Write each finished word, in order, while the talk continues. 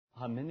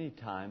How many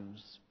times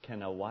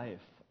can a wife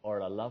or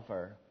a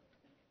lover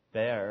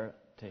bear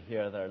to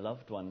hear their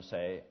loved one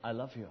say, "I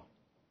love you"?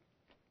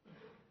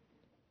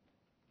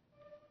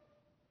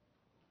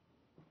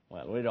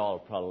 Well, we'd all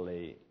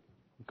probably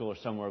go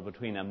somewhere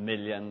between 1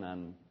 million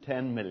and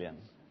 10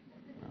 million.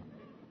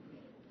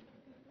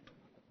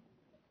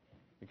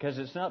 Because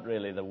it's not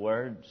really the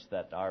words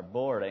that are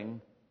boring,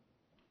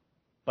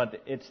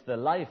 but it's the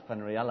life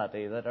and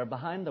reality that are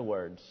behind the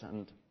words.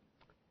 And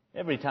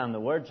every time the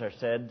words are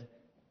said,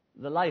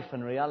 the life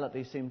and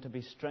reality seem to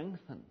be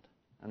strengthened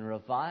and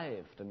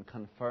revived and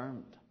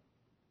confirmed.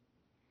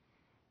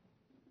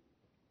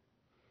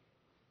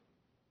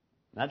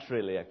 That's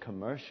really a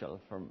commercial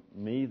for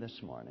me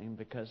this morning,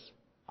 because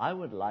I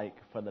would like,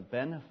 for the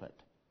benefit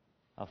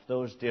of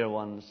those dear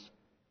ones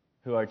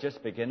who are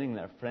just beginning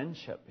their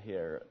friendship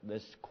here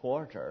this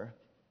quarter,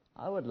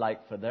 I would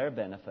like for their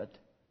benefit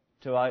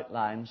to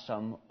outline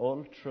some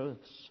old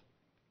truths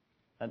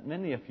that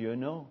many of you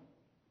know.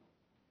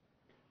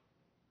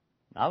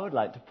 I would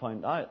like to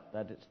point out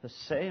that it's the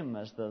same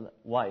as the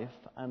wife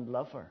and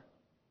lover.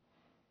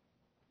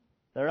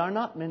 There are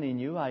not many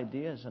new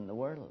ideas in the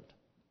world.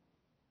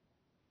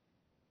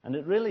 And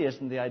it really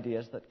isn't the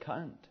ideas that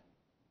count.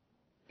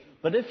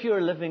 But if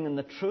you're living in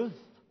the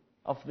truth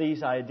of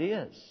these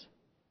ideas,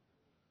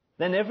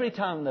 then every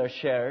time they're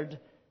shared,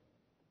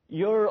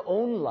 your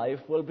own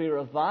life will be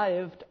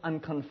revived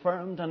and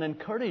confirmed and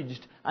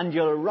encouraged. And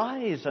you'll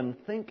rise and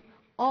think,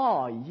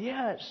 "Oh,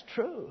 yeah, it's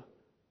true."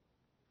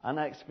 And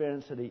I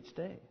experience it each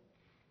day.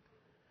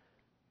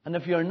 And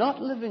if you're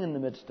not living in the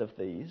midst of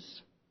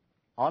these,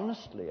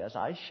 honestly, as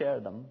I share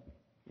them,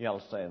 you'll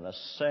say the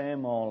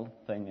same old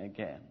thing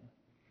again.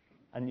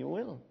 And you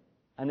will.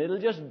 And it'll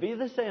just be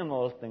the same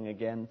old thing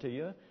again to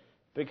you,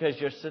 because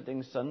you're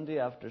sitting Sunday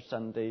after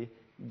Sunday,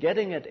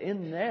 getting it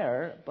in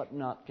there, but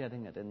not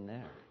getting it in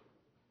there.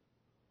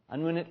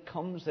 And when it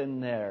comes in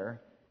there,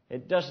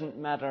 it doesn't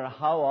matter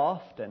how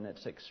often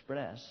it's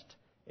expressed.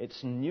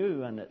 It's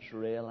new and it's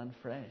real and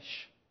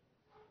fresh.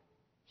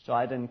 So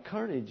I'd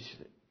encourage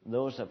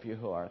those of you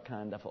who are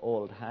kind of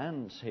old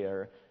hands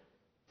here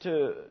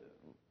to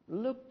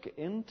look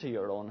into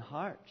your own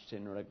hearts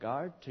in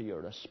regard to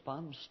your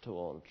response to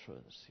old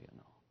truths, you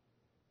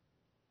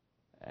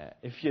know.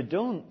 If you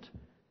don't,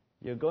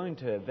 you're going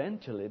to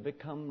eventually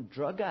become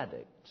drug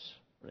addicts,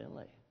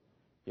 really.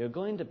 You're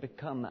going to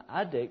become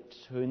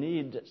addicts who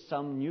need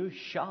some new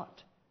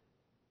shot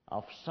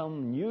of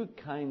some new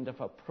kind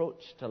of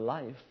approach to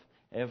life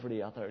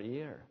every other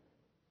year.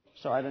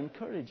 So I'd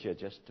encourage you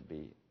just to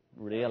be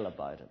real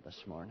about it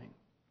this morning.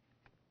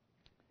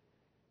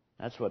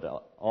 That's what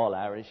all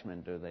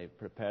Irishmen do. They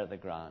prepare the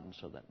ground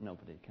so that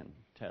nobody can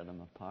tear them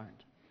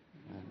apart.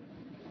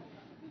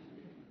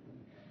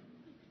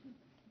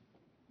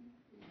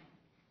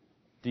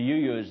 Do you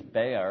use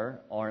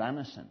Bayer or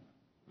Anacin?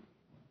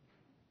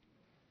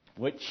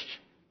 Which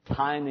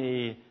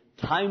tiny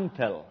time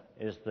pill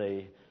is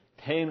the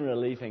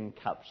pain-relieving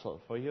capsule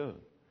for you?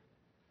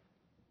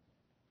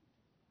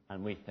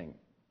 And we think,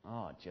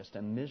 "Oh, just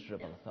a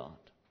miserable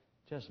thought.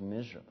 Just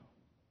miserable."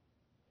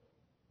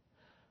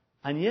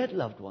 And yet,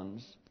 loved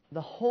ones,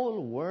 the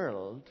whole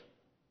world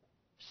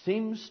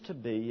seems to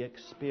be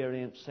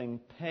experiencing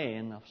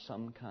pain of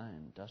some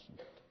kind, doesn't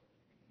it?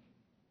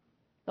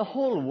 The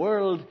whole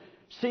world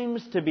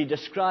seems to be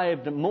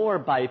described more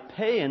by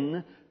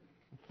pain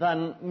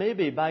than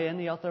maybe by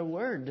any other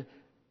word.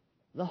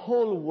 The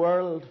whole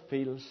world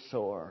feels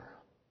sore.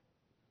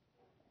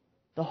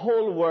 The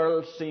whole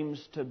world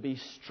seems to be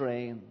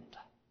strained.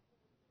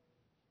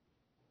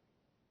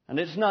 And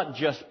it's not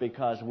just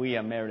because we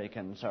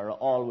Americans are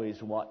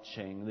always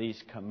watching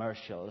these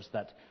commercials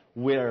that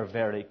we're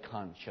very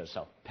conscious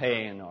of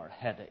pain or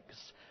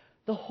headaches.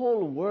 The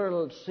whole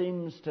world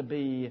seems to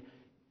be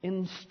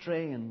in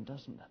strain,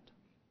 doesn't it?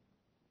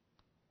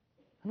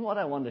 And what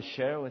I want to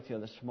share with you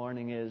this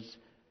morning is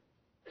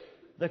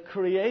the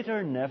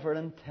Creator never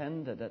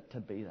intended it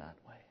to be that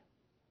way.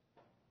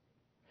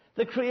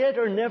 The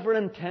Creator never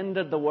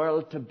intended the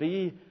world to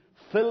be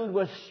filled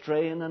with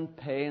strain and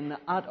pain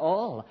at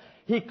all.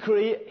 He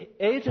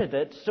created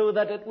it so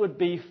that it would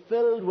be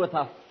filled with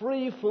a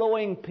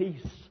free-flowing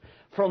peace,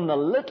 from the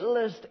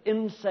littlest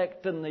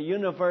insect in the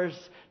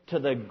universe to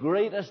the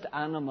greatest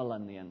animal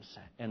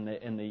in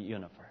the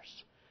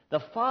universe. The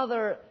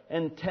Father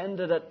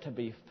intended it to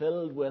be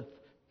filled with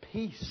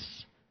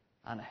peace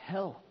and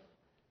health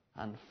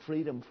and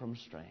freedom from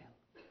strain.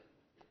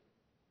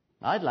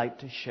 I'd like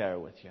to share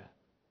with you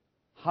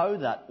how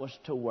that was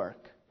to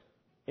work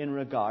in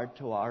regard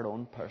to our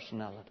own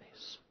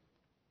personalities.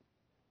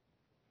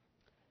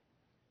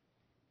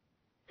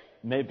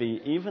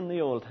 Maybe even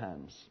the old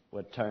hands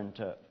would turn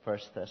to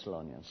 1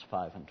 Thessalonians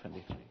 5 and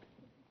 23.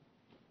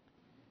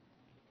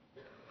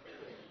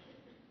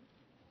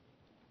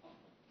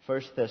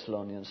 First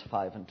Thessalonians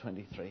 5 and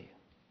 23.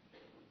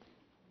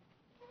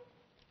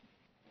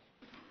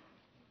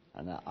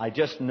 And I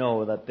just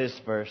know that this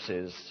verse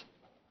is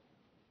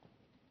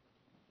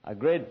a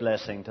great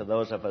blessing to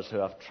those of us who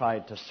have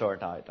tried to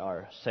sort out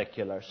our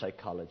secular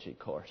psychology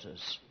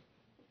courses.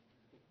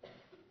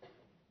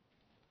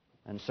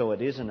 And so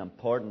it is an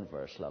important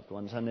verse, loved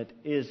ones, and it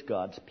is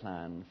God's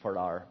plan for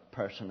our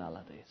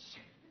personalities.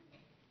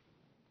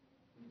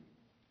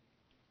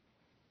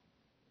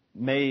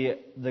 May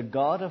the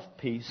God of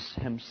peace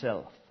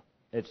himself,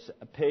 it's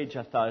page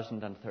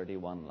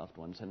 1031, loved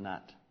ones, in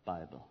that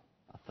Bible,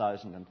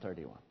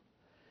 1031.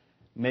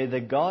 May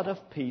the God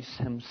of peace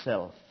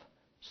himself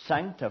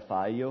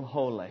sanctify you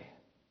wholly.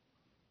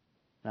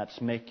 That's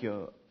make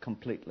you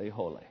completely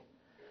holy.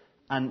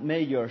 And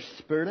may your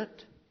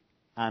spirit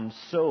and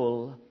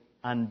soul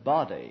and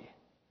body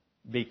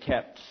be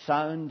kept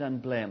sound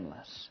and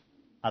blameless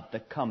at the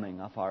coming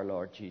of our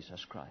Lord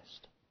Jesus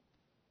Christ.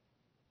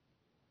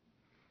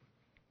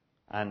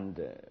 And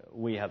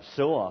we have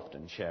so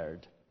often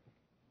shared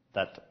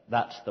that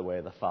that's the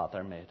way the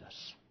Father made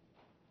us.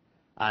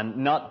 And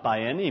not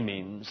by any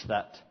means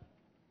that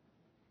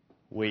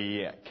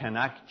we can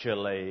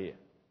actually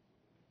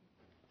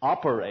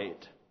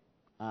operate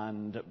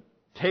and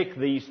take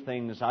these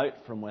things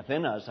out from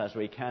within us as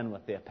we can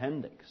with the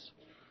appendix,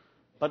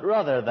 but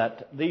rather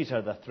that these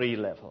are the three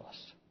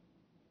levels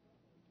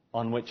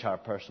on which our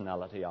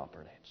personality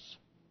operates: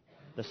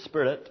 the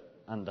spirit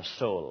and the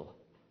soul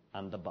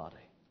and the body.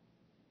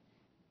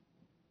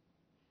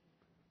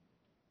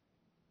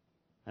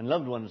 And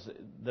loved ones,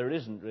 there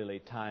isn't really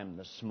time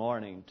this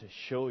morning to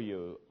show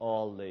you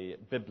all the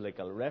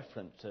biblical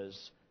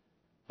references,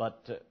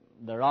 but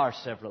there are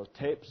several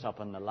tapes up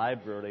in the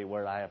library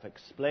where I have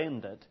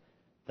explained it,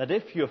 that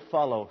if you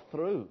follow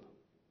through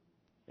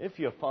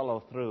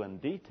in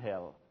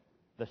detail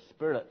the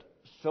spirit,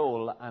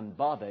 soul, and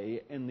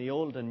body in the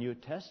Old and New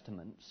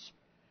Testaments,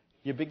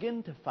 you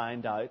begin to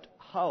find out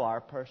how our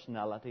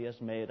personality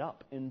is made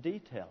up in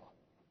detail.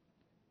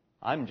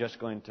 I'm just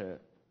going to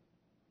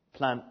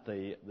plant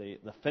the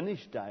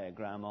finished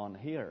diagram on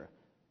here,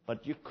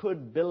 but you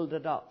could build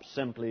it up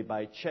simply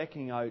by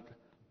checking out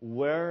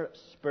where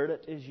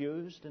spirit is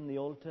used in the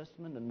Old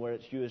Testament and where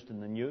it's used in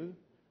the New,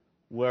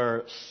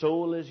 where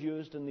soul is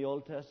used in the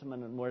Old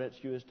Testament and where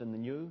it's used in the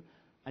New,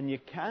 and you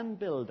can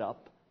build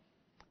up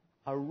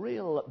a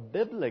real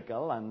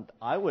biblical, and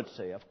I would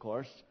say, of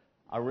course,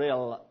 a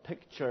real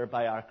picture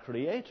by our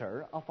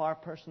Creator of our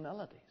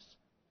personalities.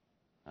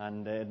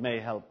 And it may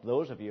help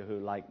those of you who,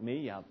 like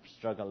me, have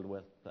struggled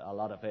with a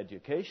lot of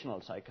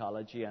educational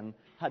psychology and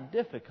had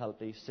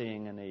difficulty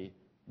seeing any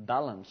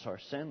balance or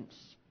sense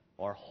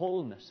or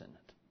wholeness in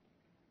it.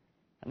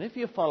 And if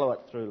you follow it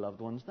through, loved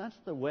ones, that's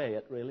the way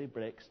it really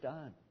breaks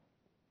down.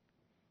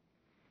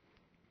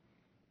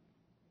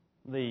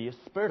 The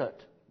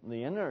spirit,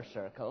 the inner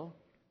circle,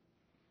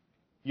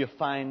 you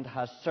find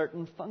has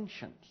certain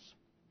functions.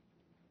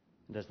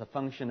 There's the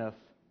function of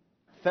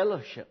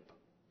fellowship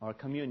or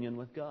communion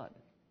with God,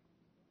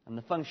 and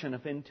the function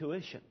of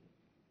intuition,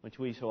 which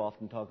we so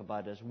often talk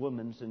about as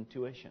woman's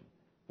intuition,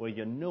 where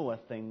you know a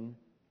thing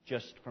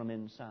just from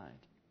inside.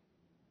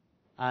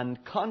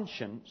 And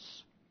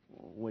conscience,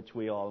 which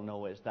we all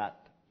know is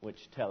that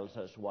which tells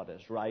us what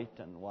is right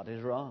and what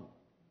is wrong.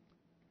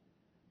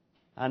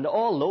 And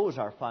all those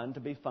are found to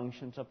be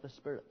functions of the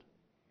Spirit.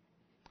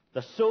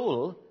 The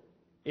soul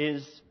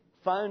is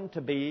found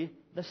to be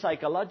the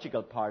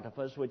psychological part of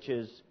us, which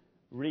is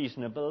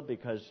reasonable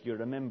because you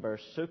remember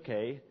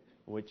psyche,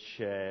 which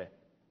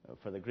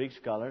for the Greek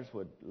scholars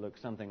would look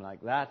something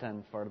like that,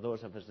 and for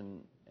those of us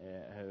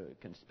who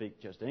can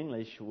speak just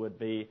English would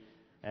be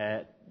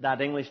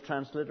that English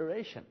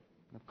transliteration.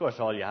 Of course,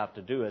 all you have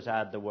to do is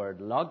add the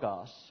word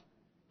logos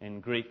in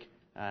Greek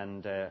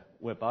and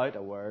whip out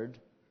a word,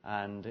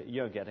 and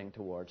you're getting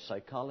towards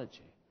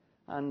psychology.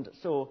 And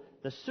so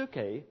the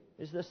psyche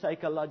is the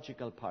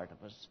psychological part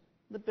of us,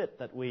 the bit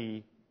that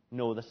we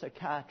know the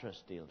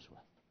psychiatrist deals with.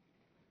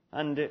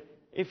 And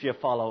if you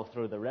follow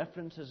through the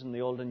references in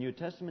the Old and New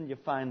Testament, you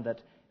find that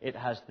it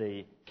has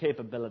the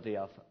capability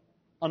of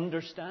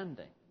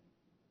understanding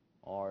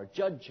or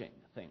judging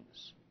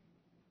things,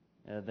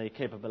 the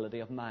capability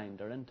of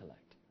mind or intellect.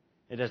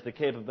 It has the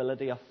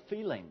capability of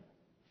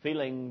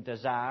feeling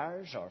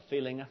desires or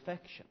feeling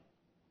affection.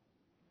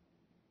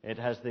 It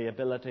has the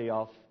ability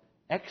of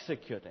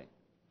executing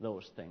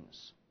those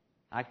things,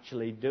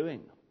 actually doing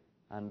them,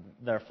 and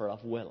therefore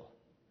of will.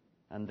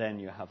 And then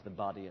you have the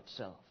body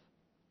itself.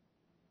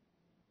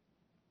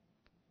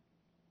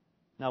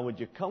 Now, would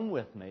you come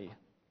with me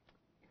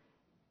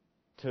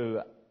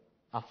to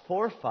a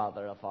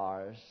forefather of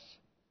ours,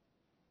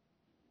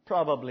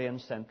 probably in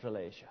Central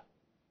Asia?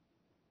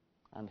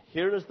 And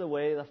here is the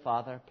way the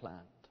Father planned.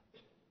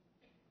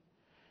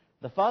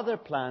 The Father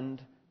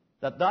planned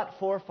that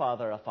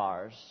forefather of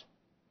ours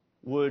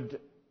would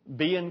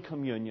be in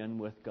communion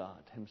with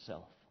God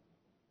Himself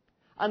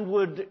and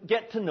would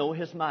get to know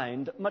His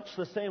mind much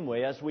the same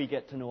way as we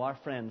get to know our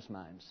friends'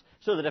 minds.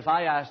 So that if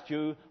I asked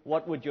you,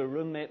 what would your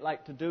roommate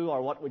like to do,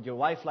 or what would your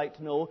wife like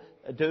to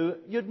do,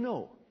 you'd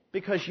know,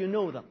 because you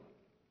know them.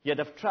 You'd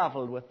have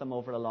traveled with them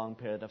over a long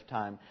period of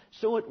time.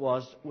 So it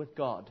was with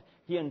God.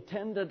 He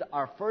intended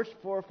our first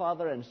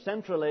forefather in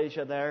Central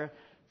Asia there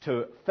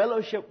to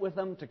fellowship with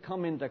Him, to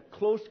come into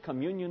close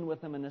communion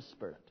with Him in His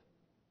Spirit.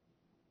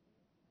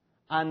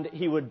 And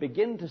He would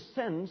begin to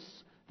sense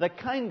the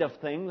kind of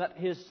thing that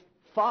his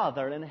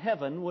Father in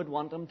heaven would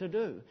want him to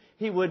do.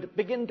 He would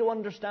begin to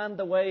understand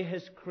the way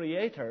his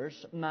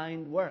Creator's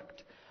mind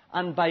worked.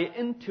 And by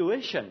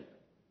intuition,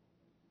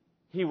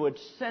 he would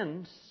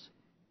sense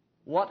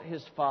what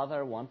his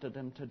Father wanted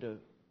him to do.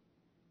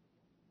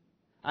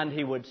 And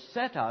he would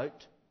set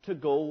out to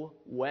go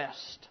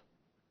west.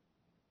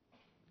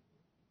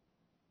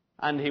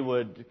 And he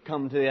would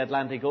come to the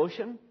Atlantic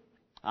Ocean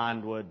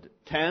and would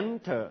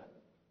tend to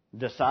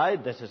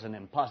decide, this is an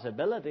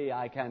impossibility,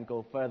 I can't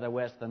go further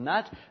west than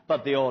that.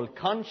 But the old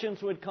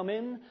conscience would come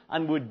in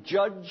and would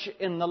judge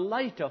in the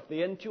light of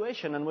the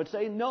intuition and would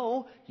say,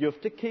 no, you have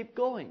to keep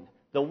going.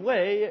 The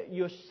way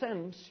you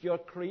sense your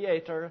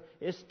Creator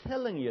is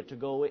telling you to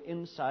go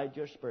inside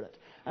your spirit.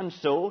 And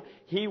so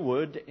he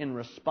would, in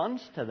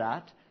response to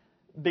that,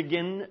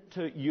 begin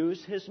to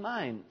use his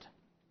mind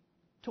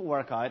to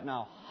work out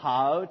now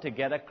how to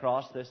get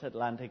across this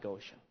Atlantic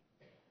Ocean.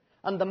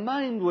 And the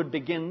mind would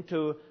begin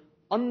to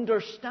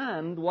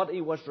understand what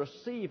he was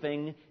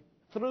receiving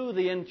through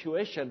the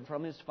intuition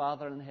from his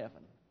Father in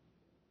heaven.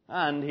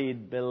 And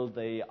he'd build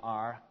the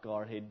ark,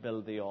 or he'd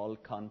build the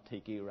old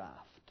Kon-Tiki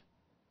raft.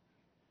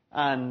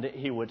 And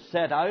he would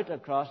set out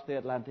across the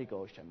Atlantic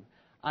Ocean.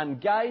 And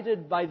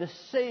guided by the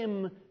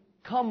same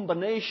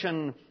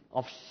combination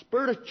of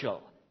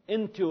spiritual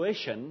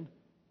intuition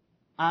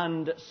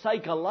and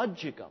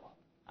psychological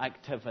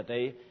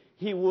activity,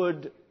 he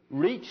would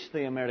reach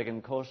the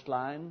American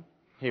coastline.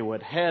 He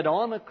would head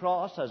on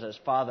across as his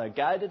Father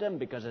guided him,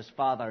 because his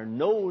Father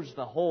knows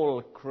the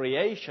whole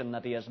creation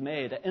that he has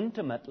made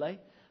intimately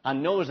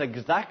and knows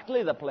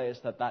exactly the place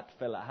that that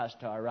fella has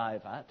to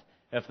arrive at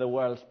if the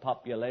world's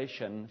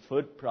population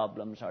food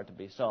problems are to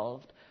be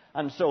solved.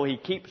 And so he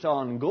keeps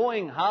on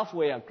going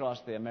halfway across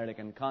the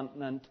American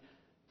continent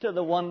to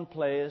the one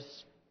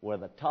place where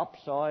the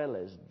topsoil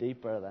is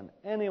deeper than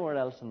anywhere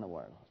else in the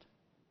world.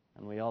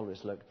 And we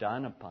always look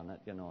down upon it,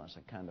 as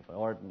a kind of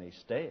ordinary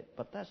state.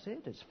 But that's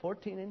it. It's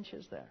 14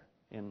 inches there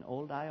in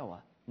old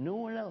Iowa.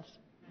 Nowhere else.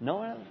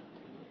 Nowhere else.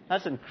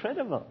 That's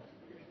incredible.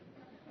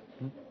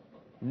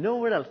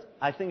 Nowhere else.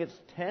 I think it's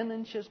 10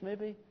 inches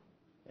maybe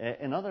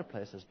in other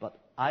places. But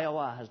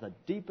Iowa has the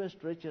deepest,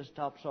 richest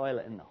topsoil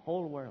in the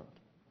whole world.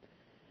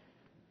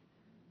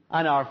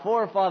 And our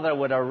forefather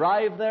would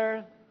arrive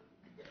there,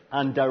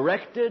 and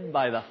directed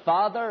by the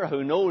Father,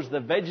 who knows the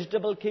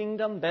vegetable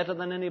kingdom better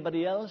than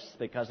anybody else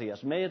because he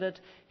has made it,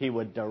 he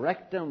would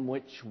direct him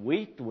which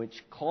wheat,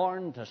 which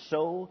corn to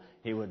sow.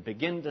 He would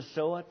begin to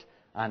sow it,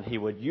 and he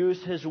would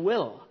use his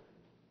will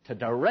to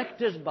direct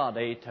his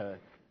body to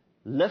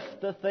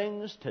lift the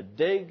things, to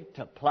dig,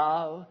 to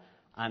plow,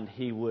 and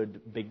he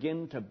would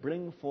begin to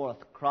bring forth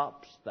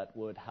crops that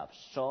would have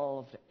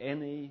solved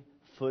any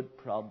food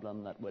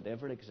problem that would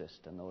ever exist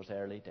in those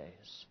early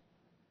days.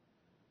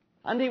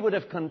 And he would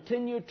have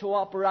continued to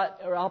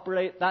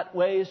operate that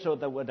way, so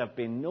there would have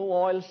been no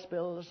oil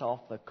spills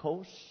off the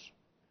coasts.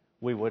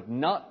 We would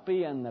not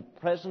be in the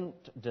present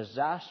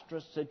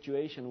disastrous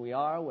situation we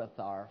are with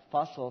our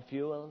fossil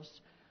fuels.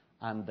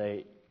 And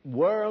the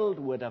world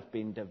would have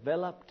been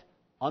developed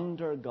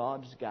under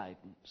God's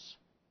guidance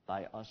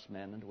by us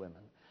men and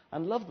women.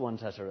 And loved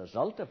ones, as a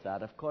result of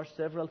that, of course,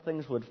 several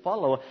things would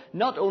follow.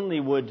 Not only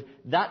would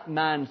that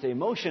man's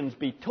emotions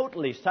be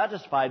totally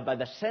satisfied by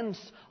the sense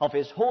of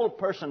his whole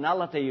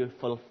personality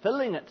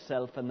fulfilling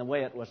itself in the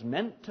way it was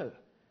meant to.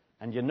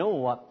 And you know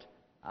what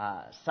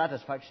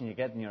satisfaction you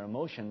get in your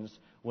emotions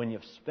when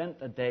you've spent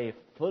a day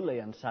fully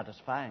and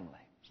satisfyingly.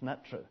 Isn't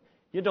that true?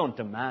 You don't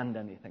demand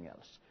anything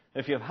else.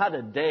 If you've had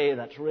a day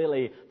that's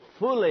really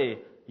fully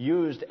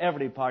used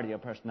every part of your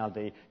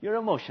personality, your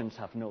emotions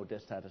have no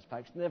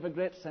dissatisfaction. They have a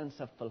great sense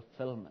of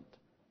fulfillment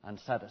and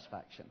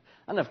satisfaction.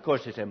 And of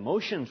course his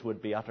emotions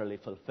would be utterly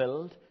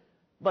fulfilled,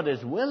 but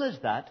as well as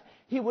that,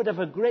 he would have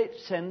a great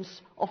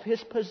sense of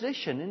his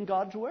position in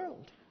God's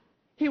world.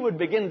 He would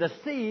begin to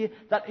see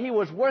that he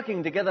was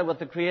working together with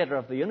the Creator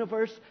of the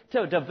universe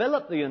to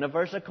develop the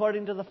universe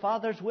according to the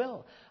Father's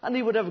will. And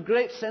he would have a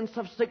great sense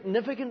of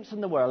significance in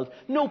the world.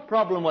 No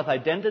problem with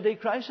identity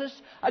crisis.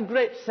 A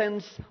great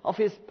sense of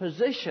his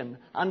position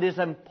and his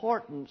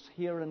importance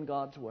here in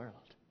God's world.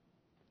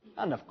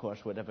 And of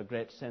course would have a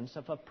great sense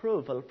of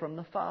approval from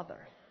the Father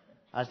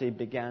as he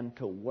began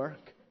to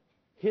work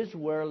his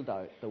world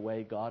out the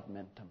way God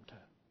meant him to.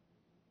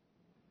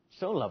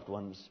 So, loved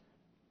ones,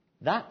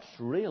 that's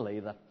really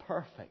the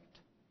perfect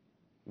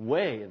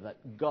way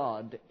that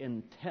God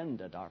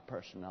intended our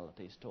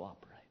personalities to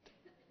operate.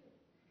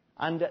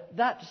 And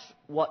that's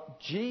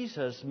what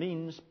Jesus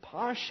means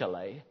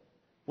partially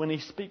when he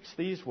speaks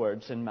these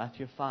words in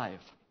Matthew 5.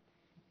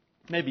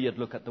 Maybe you'd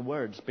look at the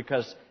words,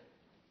 because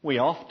we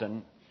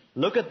often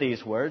look at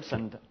these words,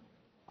 and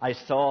I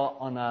saw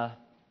on a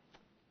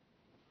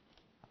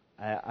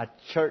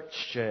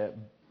church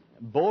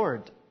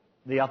board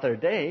the other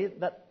day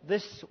that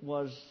this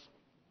was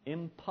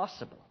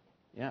impossible.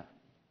 Yeah.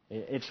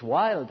 It's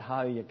wild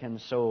how you can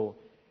so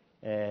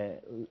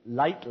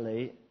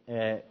lightly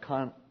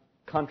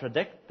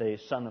contradict the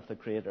Son of the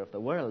Creator of the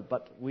world,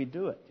 but we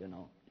do it,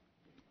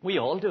 We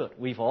all do it.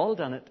 We've all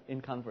done it in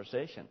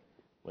conversation.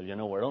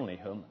 Well, we're only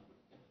human.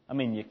 I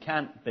mean, you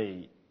can't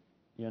be,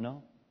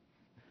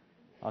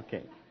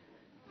 Okay.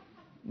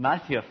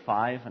 Matthew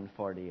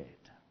 5:48.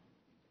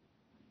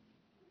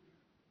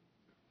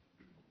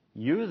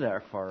 You,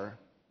 therefore,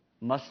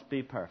 must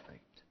be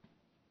perfect,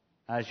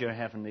 as your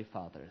heavenly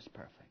Father is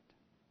perfect.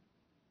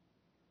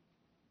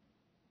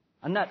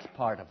 And that's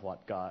part of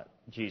what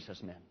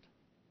Jesus meant.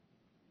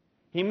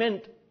 He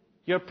meant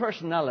your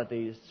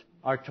personalities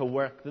are to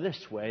work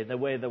this way, the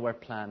way they were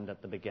planned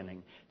at the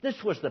beginning.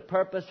 This was the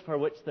purpose for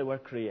which they were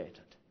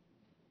created.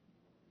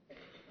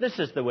 This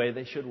is the way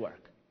they should work.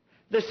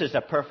 This is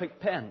a perfect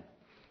pen.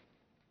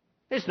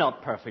 It's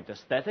not perfect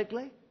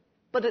aesthetically,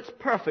 but it's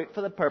perfect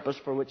for the purpose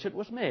for which it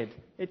was made.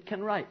 It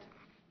can write.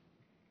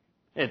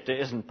 It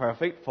isn't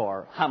perfect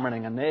for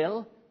hammering a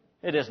nail.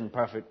 It isn't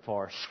perfect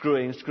for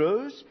screwing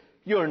screws.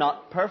 You're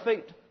not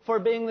perfect for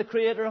being the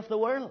creator of the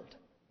world.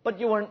 But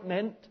you weren't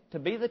meant to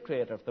be the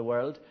creator of the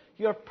world.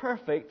 You're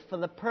perfect for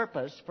the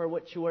purpose for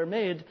which you were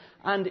made,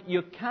 and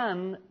you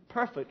can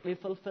perfectly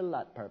fulfill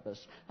that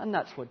purpose. And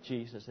that's what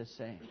Jesus is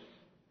saying.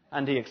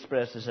 And he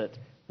expresses it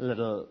a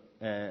little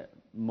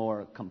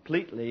more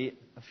completely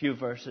a few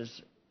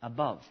verses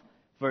above.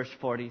 Verse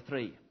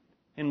 43.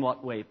 In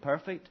what way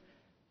perfect?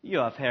 You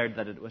have heard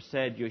that it was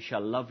said, you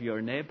shall love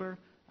your neighbor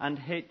and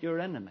hate your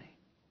enemy.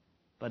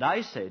 But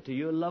I say to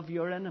you, love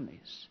your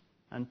enemies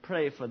and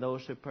pray for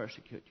those who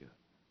persecute you,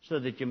 so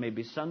that you may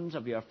be sons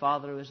of your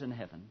Father who is in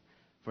heaven.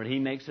 For he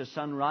makes his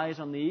sun rise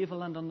on the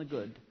evil and on the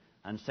good,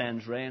 and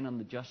sends rain on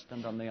the just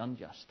and on the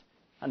unjust.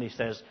 And he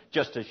says,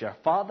 just as your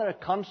Father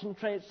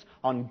concentrates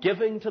on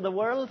giving to the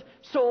world,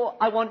 so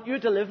I want you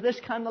to live this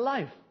kind of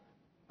life.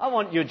 I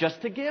want you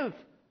just to give.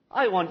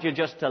 I want you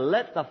just to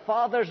let the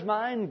Father's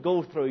mind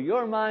go through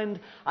your mind,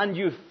 and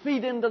you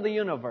feed into the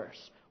universe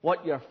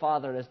what your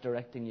Father is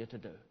directing you to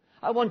do.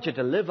 I want you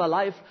to live a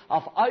life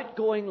of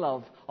outgoing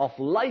love, of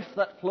life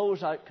that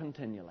flows out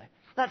continually.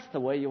 That's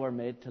the way you were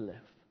made to live.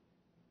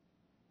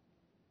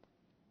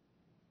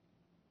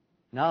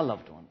 Now,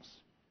 loved ones,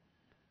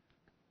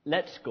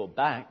 let's go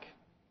back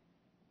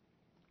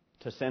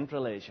to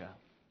Central Asia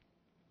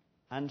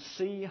and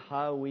see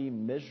how we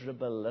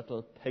miserable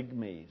little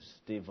pygmies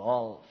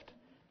devolved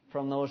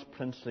from those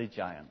princely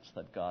giants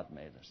that God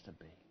made us to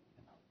be.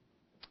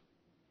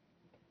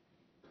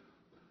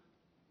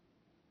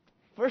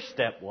 First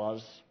step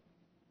was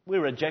we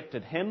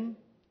rejected him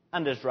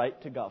and his right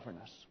to govern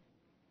us.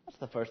 That's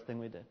the first thing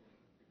we did.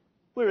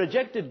 We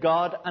rejected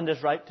God and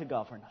his right to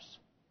govern us.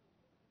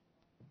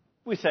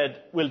 We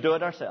said, we'll do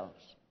it ourselves.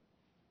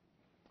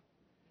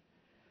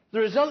 The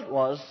result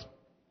was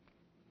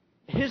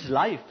his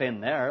life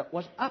in there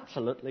was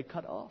absolutely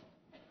cut off.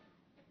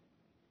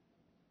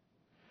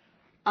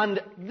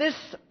 And this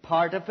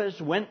part of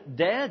us went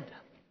dead.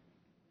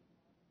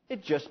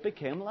 It just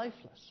became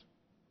lifeless.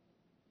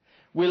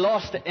 We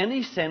lost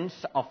any sense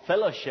of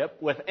fellowship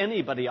with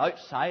anybody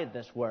outside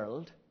this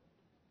world.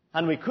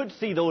 And we could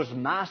see those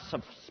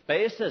massive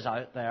spaces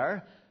out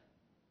there.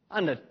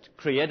 And it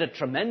created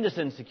tremendous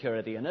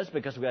insecurity in us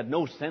because we had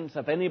no sense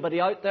of anybody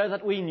out there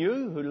that we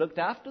knew who looked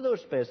after those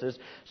spaces.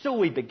 So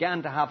we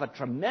began to have a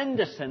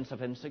tremendous sense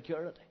of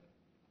insecurity.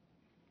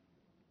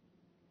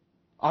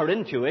 Our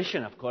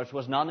intuition, of course,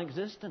 was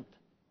non-existent.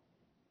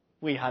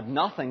 We had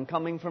nothing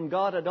coming from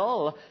God at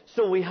all,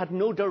 so we had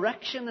no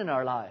direction in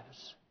our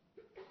lives.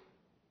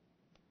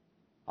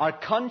 Our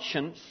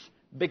conscience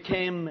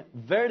became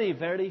very,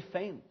 very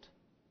faint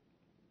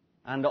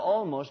and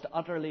almost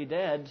utterly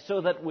dead,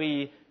 so that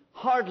we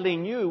hardly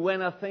knew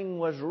when a thing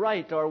was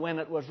right or when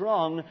it was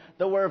wrong.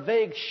 There were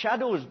vague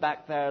shadows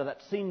back there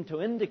that seemed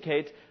to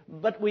indicate,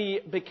 but we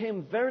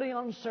became very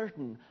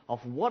uncertain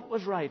of what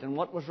was right and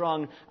what was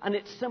wrong, and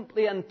it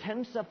simply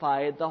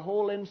intensified the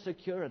whole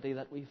insecurity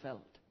that we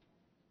felt.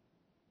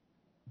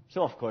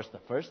 So, of course,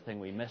 the first thing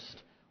we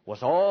missed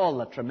was all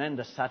the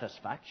tremendous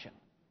satisfaction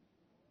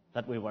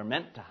that we were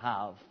meant to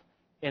have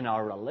in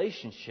our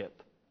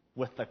relationship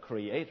with the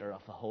Creator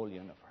of the whole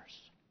universe.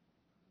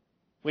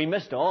 We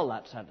missed all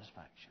that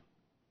satisfaction.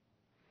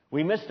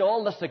 We missed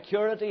all the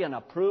security and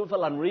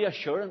approval and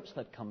reassurance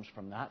that comes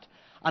from that.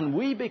 And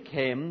we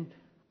became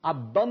a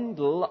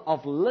bundle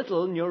of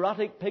little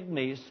neurotic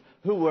pygmies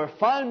who were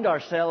found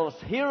ourselves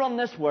here on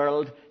this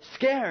world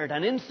scared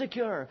and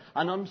insecure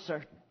and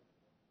uncertain.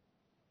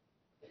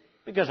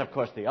 Because, of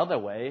course, the other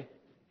way,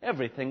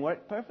 everything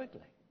worked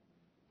perfectly.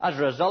 As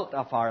a result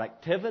of our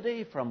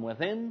activity from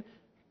within,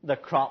 the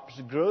crops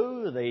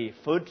grew, the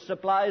food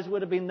supplies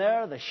would have been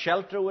there, the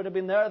shelter would have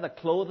been there, the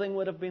clothing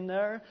would have been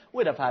there.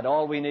 We'd have had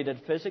all we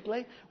needed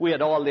physically. We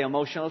had all the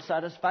emotional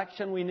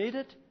satisfaction we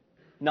needed,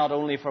 not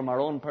only from our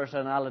own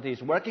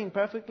personalities working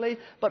perfectly,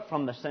 but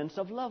from the sense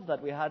of love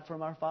that we had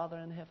from our Father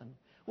in heaven.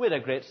 We had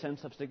a great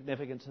sense of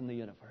significance in the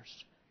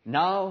universe.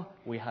 Now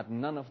we had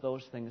none of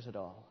those things at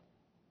all.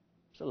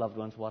 So, loved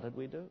ones, what did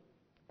we do?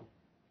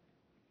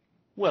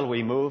 Well,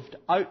 we moved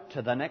out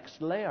to the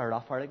next layer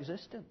of our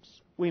existence.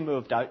 We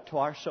moved out to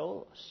our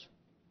souls.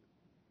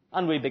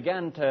 And we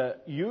began to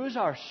use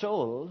our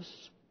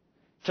souls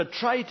to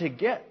try to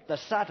get the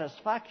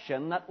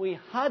satisfaction that we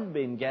had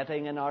been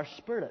getting in our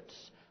spirits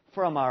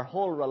from our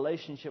whole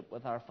relationship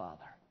with our Father.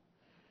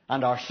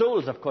 And our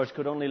souls, of course,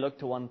 could only look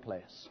to one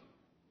place.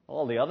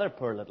 All the other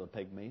poor little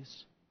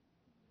pygmies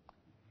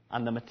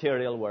and the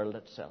material world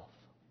itself.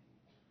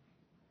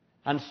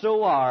 And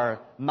so our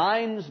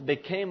minds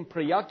became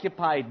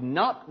preoccupied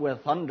not with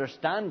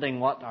understanding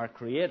what our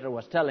Creator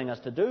was telling us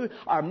to do.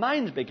 Our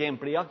minds became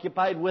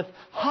preoccupied with,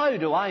 how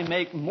do I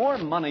make more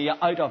money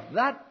out of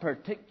that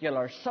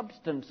particular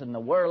substance in the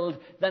world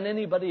than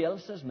anybody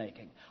else is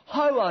making?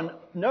 How on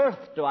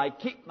earth do I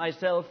keep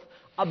myself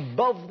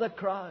above the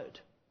crowd?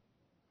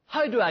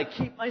 How do I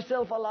keep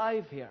myself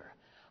alive here?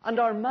 And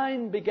our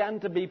mind began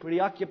to be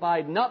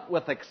preoccupied not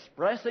with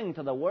expressing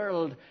to the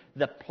world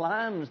the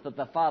plans that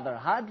the Father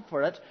had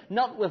for it,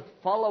 not with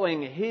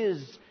following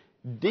His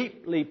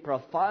deeply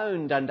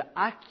profound and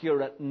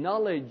accurate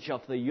knowledge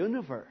of the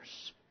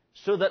universe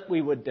so that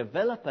we would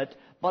develop it,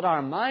 but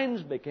our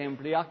minds became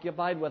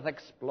preoccupied with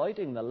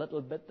exploiting the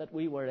little bit that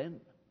we were in.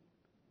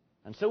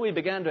 And so we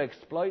began to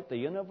exploit the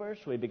universe,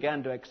 we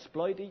began to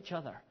exploit each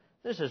other.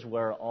 This is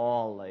where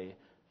all the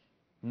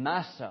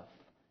massive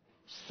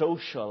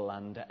social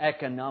and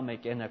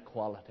economic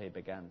inequality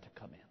began to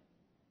come in.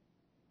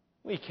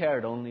 We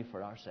cared only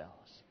for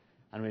ourselves.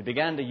 And we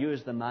began to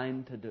use the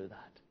mind to do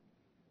that.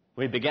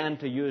 We began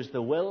to use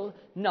the will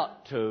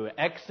not to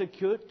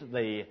execute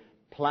the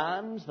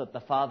plans that the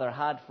Father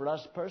had for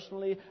us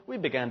personally. We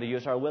began to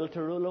use our will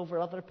to rule over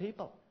other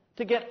people,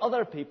 to get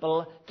other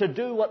people to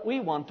do what we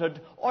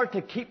wanted or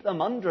to keep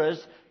them under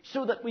us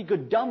so that we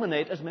could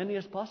dominate as many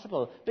as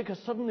possible. Because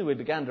suddenly we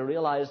began to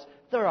realize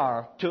there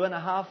are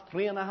 2.5,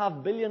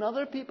 3.5 billion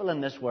other people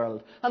in this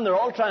world, and they're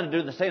all trying to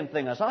do the same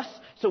thing as us,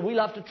 so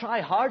we'll have to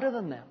try harder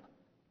than them.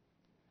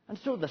 And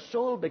so the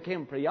soul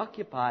became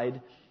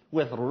preoccupied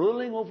with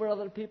ruling over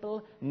other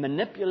people,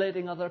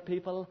 manipulating other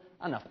people,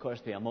 and of course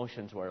the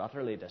emotions were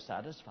utterly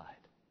dissatisfied.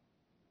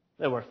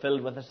 They were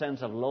filled with a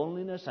sense of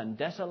loneliness and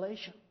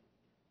desolation.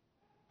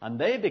 And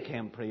they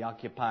became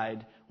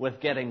preoccupied with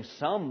getting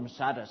some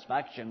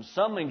satisfaction,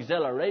 some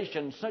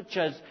exhilaration, such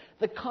as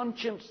the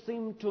conscience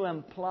seemed to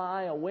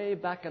imply away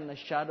back in the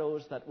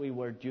shadows that we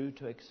were due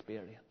to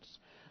experience.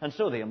 And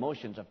so the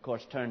emotions, of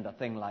course, turned a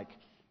thing like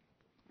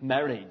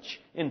marriage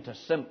into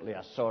simply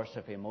a source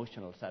of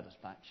emotional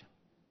satisfaction,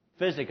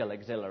 physical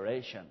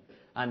exhilaration,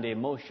 and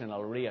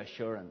emotional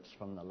reassurance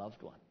from the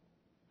loved one.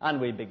 And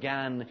we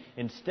began,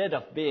 instead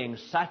of being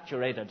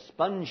saturated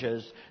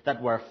sponges that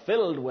were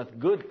filled with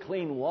good,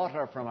 clean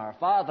water from our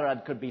Father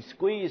and could be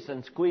squeezed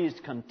and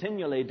squeezed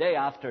continually day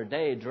after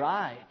day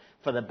dry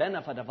for the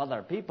benefit of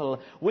other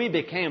people, we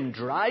became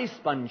dry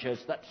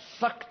sponges that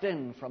sucked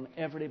in from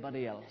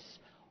everybody else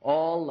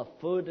all the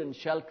food and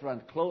shelter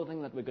and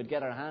clothing that we could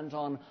get our hands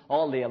on,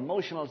 all the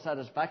emotional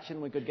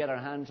satisfaction we could get our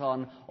hands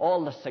on,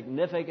 all the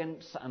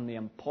significance and the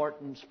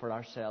importance for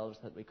ourselves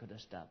that we could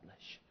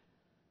establish.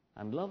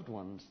 And loved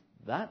ones,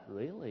 that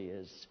really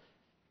is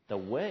the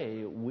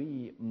way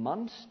we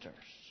monsters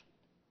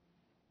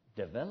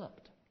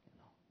developed.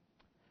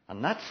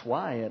 And that's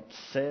why it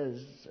says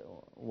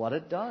what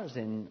it does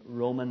in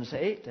Romans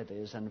 8, it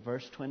is, and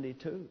verse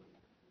 22.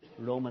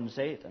 Romans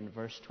 8 and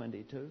verse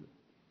 22.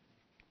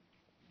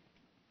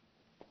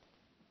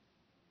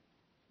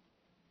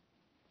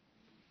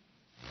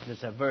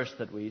 It's a verse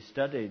that we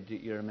studied,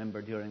 you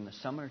remember, during the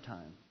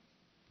summertime,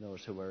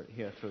 those who were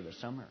here through the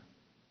summer.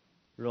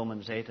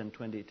 Romans 8 and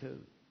 22.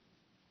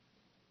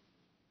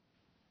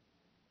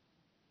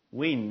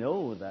 We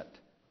know that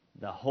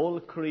the whole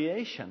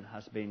creation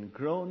has been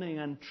groaning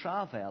and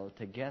travail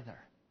together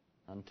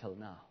until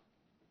now.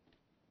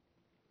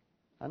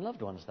 And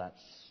loved ones,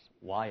 that's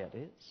why it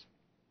is.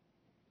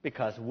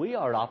 Because we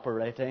are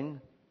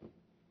operating,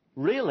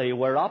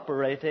 we're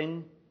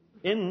operating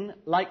in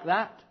like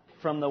that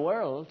from the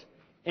world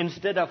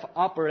instead of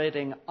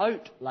operating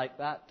out like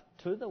that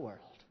to the world.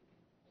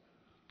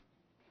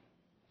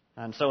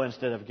 And so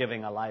instead of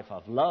giving a life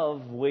of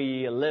love,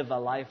 we live a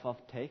life of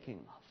taking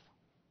love.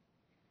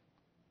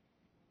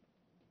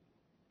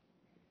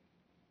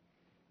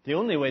 The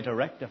only way to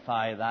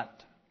rectify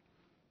that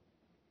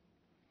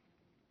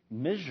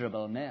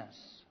miserable mess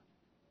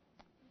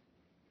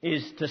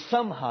is to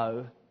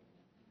somehow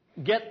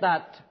get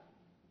that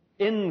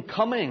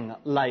incoming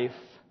life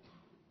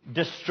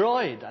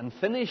destroyed and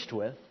finished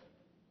with,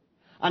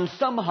 and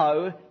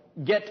somehow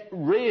get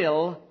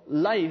real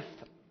life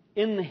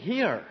in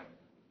here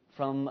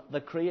from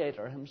the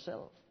Creator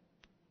Himself.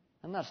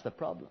 And that's the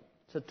problem.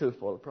 It's a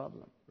twofold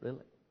problem,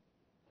 really.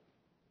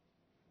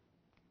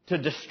 To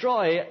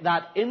destroy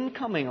that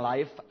incoming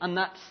life and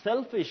that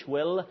selfish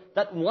will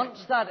that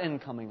wants that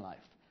incoming life.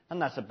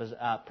 And that's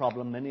a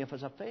problem many of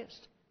us have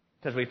faced.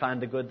 Because we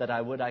find the good that I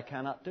would, I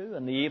cannot do,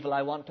 and the evil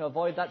I want to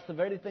avoid, that's the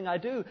very thing I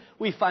do.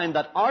 We find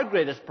that our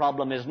greatest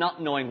problem is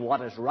not knowing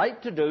what is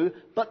right to do,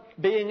 but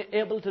being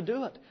able to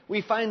do it.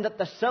 We find that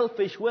the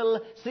selfish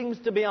will seems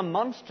to be a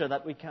monster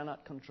that we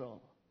cannot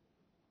control.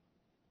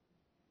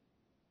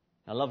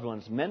 Now, loved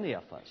ones, many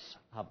of us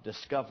have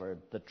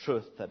discovered the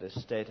truth that is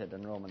stated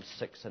in Romans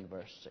 6 and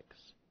verse 6.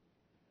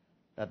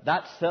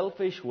 that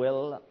selfish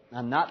will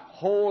and that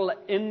whole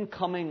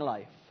incoming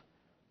life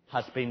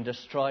has been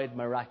destroyed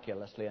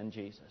miraculously in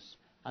Jesus.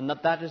 And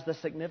that is the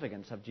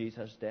significance of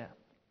Jesus' death.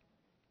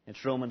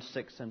 It's Romans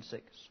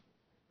 6:6.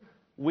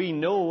 We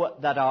know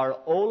that our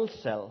old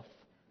self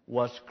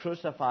was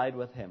crucified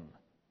with him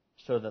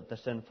so that the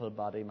sinful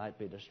body might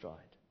be destroyed.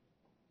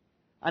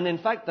 And in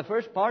fact, the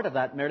first part of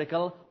that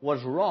miracle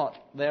was wrought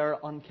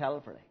there on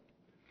Calvary.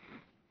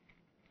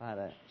 I had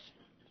a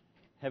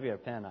heavier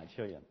pen, I'd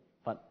show you.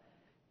 But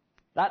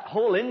that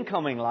whole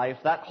incoming life,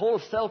 that whole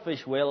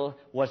selfish will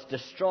was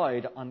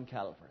destroyed on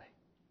Calvary.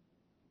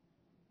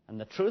 And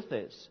the truth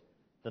is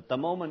that the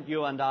moment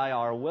you and I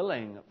are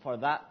willing for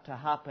that to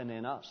happen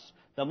in us,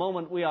 the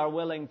moment we are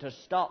willing to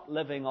stop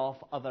living off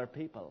other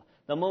people,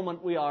 the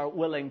moment we are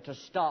willing to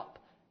stop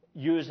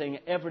using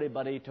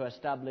everybody to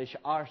establish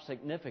our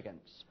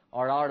significance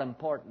or our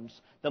importance,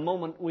 the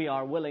moment we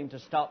are willing to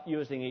stop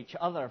using each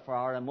other for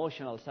our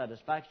emotional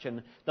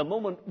satisfaction, the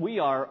moment we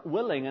are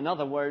willing, in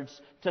other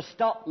words, to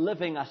stop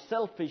living a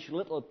selfish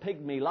little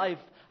pygmy life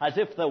as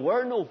if there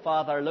were no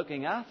Father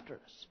looking after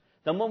us,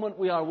 the moment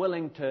we are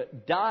willing to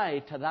die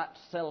to that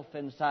self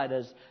inside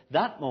us,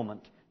 that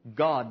moment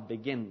God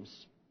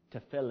begins to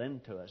fill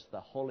into us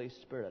the Holy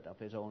Spirit of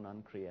His own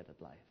uncreated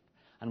life.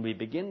 And we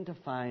begin to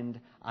find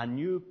a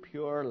new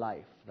pure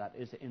life that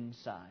is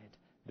inside,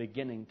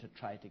 beginning to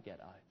try to get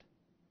out.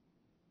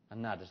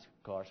 And that is,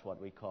 of course,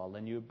 what we call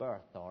the new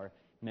birth, or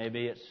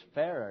maybe it's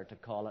fairer to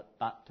call it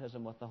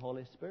baptism with the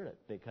Holy Spirit,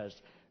 because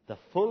the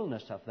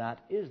fullness of that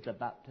is the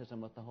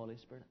baptism with the Holy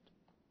Spirit.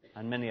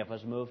 And many of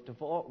us move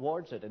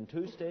towards it in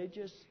two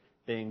stages,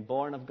 being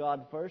born of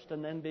God first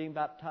and then being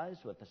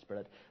baptized with the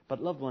Spirit.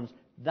 But, loved ones,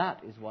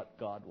 that is what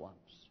God wants.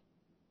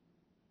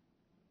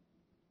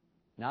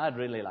 Now, I'd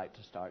really like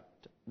to start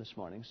this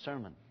morning's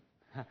sermon.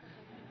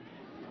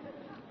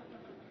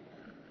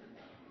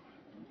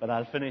 But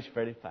I'll finish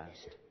very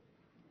fast.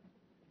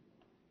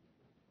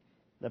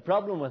 The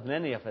problem with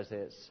many of us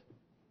is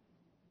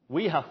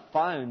we have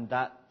found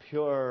that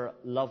pure,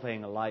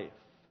 loving life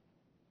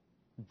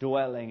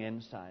dwelling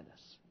inside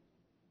us.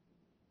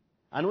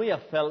 And we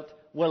have felt,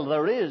 well,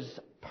 there is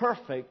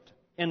perfect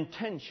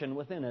intention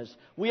within us.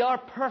 We are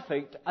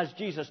perfect, as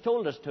Jesus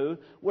told us to.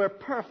 We're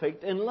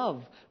perfect in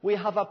love. We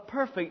have a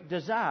perfect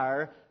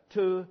desire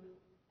to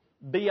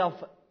be of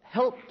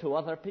help to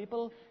other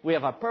people. We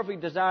have a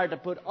perfect desire to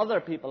put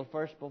other people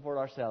first before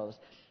ourselves.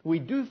 We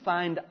do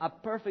find a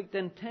perfect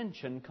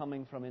intention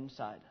coming from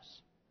inside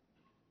us.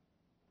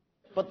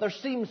 But there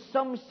seems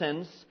some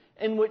sense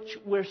in which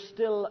we're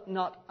still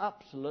not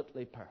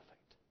absolutely perfect.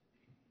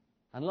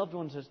 And, loved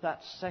ones, it's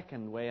that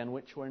second way in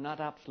which we're not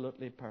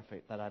absolutely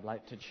perfect that I'd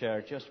like to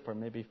share just for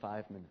maybe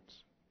 5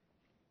 minutes.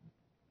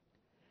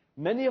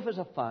 Many of us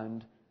have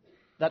found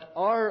that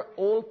our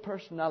old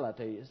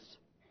personalities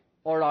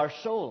or our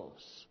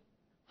souls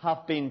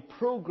have been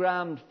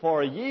programmed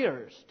for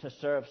years to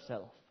serve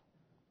self.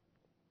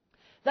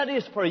 That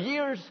is, for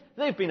years,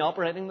 they've been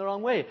operating the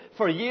wrong way.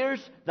 For years,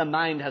 the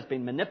mind has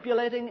been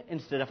manipulating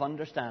instead of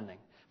understanding.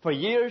 For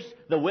years,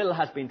 the will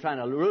has been trying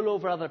to rule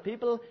over other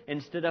people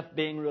instead of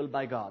being ruled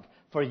by God.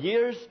 For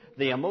years,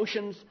 the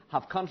emotions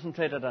have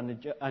concentrated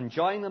on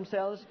enjoying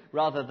themselves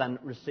rather than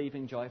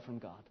receiving joy from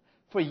God.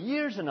 For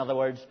years, in other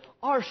words,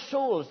 our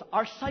souls,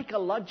 our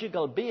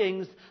psychological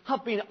beings,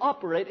 have been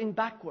operating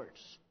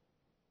backwards.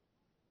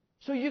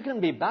 So you can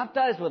be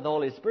baptized with the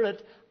Holy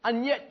Spirit,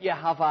 and yet you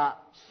have a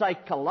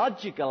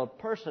psychological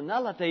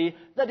personality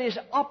that is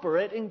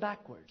operating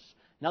backwards.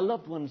 Now,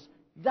 loved ones,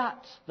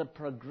 that's the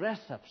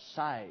progressive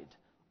side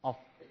of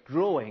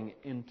growing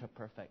into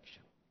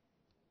perfection.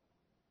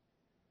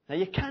 Now,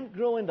 you can't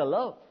grow into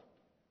love.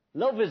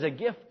 Love is a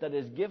gift that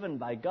is given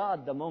by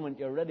God the moment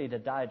you're ready to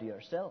die to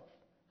yourself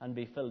and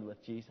be filled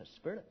with Jesus'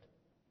 Spirit.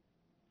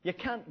 You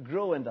can't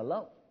grow into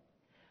love.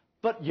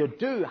 But you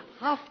do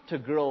have to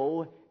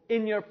grow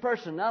in your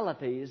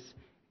personalities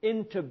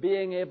into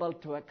being able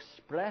to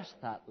express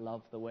that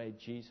love the way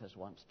Jesus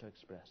wants to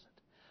express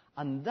it.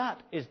 And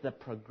that is the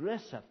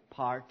progressive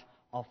part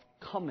of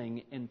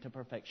coming into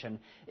perfection.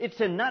 It's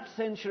in that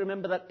sense, you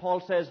remember, that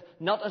Paul says,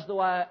 not as though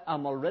I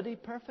am already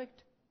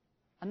perfect.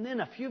 And then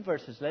a few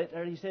verses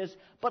later he says,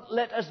 but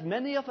let as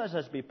many of us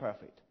as be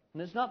perfect.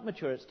 And it's not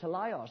mature, it's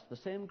teleos, the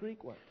same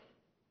Greek word.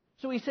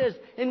 So he says,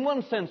 in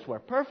one sense we're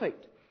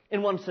perfect.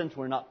 In one sense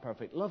we're not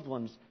perfect. Loved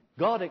ones,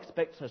 God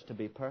expects us to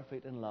be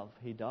perfect in love.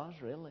 He does,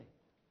 really.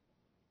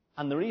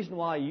 And the reason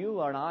why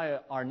you and I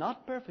are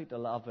not perfect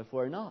in love, if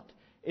we're not,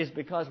 is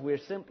because we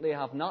simply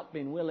have not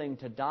been willing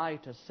to die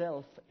to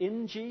self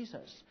in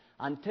Jesus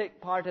and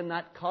take part in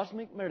that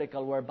cosmic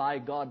miracle whereby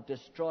God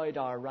destroyed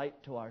our right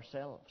to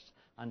ourselves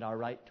and our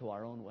right to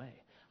our own way.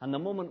 And the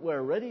moment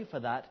we're ready for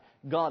that,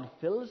 God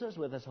fills us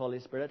with His Holy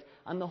Spirit,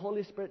 and the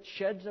Holy Spirit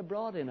sheds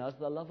abroad in us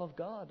the love of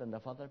God and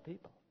of other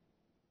people.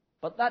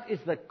 But that is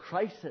the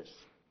crisis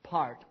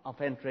part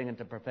of entering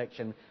into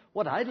perfection.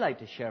 What I'd like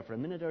to share for a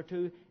minute or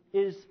two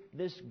is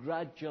this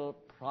gradual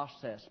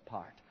process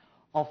part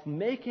of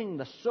making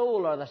the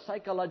soul or the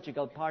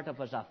psychological part of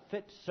us a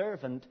fit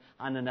servant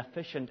and an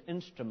efficient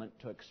instrument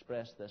to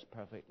express this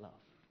perfect love.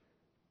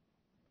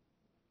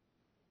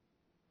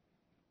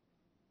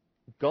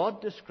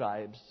 God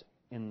describes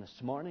in this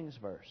morning's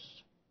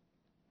verse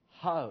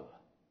how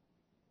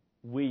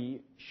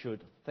we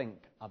should think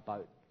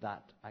about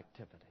that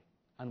activity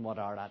and what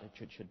our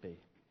attitude should be.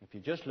 If you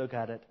just look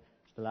at it,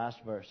 it's the last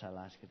verse I'll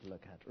ask you to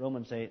look at.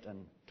 Romans 8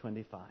 and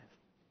 25.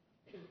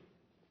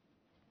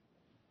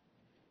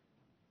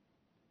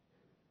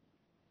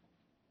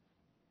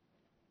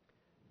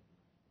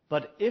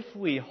 But if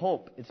we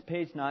hope, it's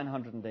page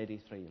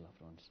 983,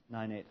 loved ones,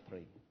 983.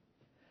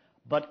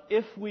 But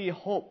if we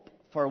hope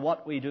for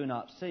what we do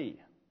not see,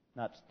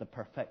 that's the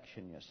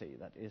perfection, you see,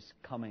 that is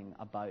coming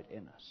about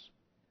in us.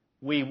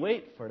 We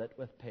wait for it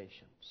with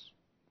patience.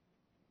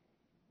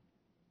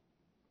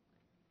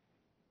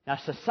 Now,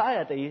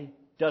 society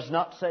does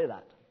not say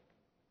that.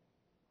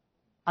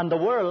 And the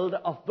world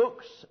of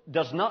books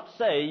does not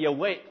say you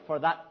wait for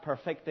that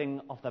perfecting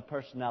of the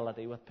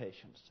personality with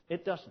patience.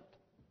 It doesn't.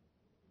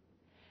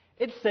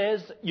 It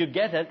says you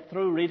get it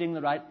through reading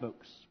the right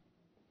books.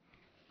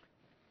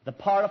 The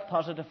power of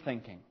positive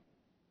thinking.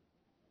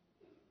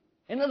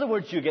 In other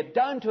words, you get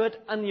down to it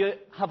and you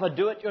have a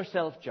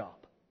do-it-yourself job.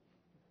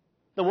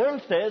 The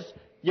world says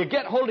you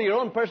get hold of your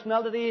own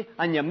personality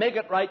and you make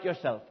it right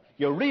yourself.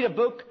 You read a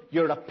book,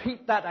 you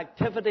repeat that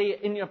activity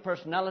in your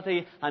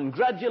personality, and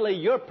gradually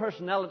your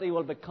personality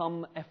will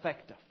become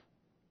effective.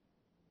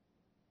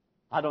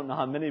 I don't know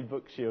how many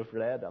books you've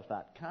read of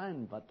that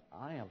kind, but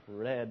I have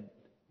read,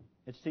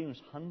 it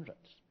seems, hundreds.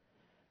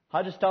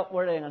 How to stop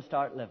worrying and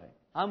start living.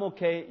 I'm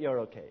okay, you're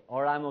okay.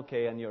 Or I'm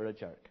okay and you're a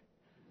jerk.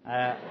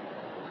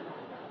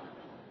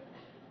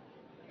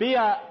 Be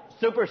a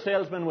super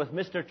salesman with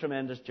Mr.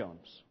 Tremendous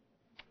Jones.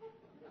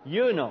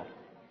 You know,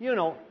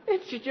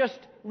 it's just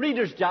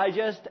Reader's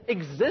Digest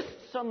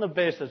exists on the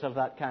basis of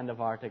that kind of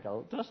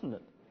article, doesn't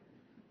it?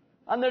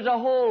 And there's a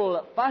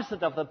whole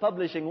facet of the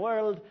publishing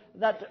world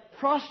that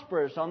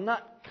prospers on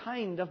that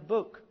kind of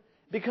book.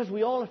 Because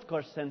we all, of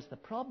course, sense the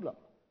problem.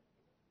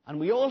 And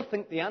we all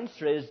think the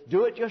answer is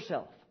do it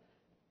yourself.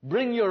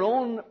 Bring your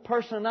own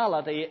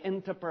personality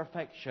into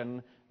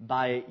perfection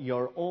by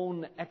your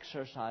own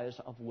exercise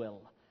of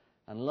will.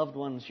 And loved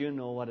ones, you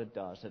know what it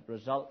does. It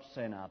results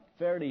in a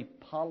very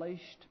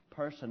polished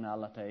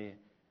personality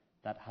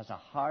that has a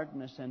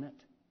hardness in it,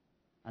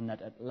 and that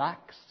it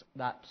lacks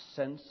that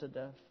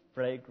sensitive,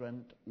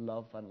 fragrant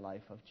love and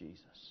life of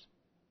Jesus.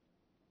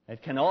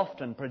 It can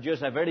often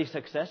produce a very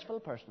successful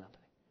personality.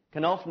 It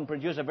can often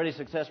produce a very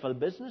successful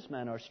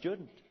businessman or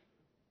student.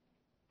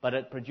 But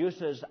it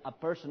produces a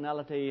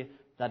personality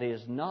that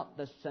is not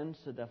the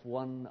sensitive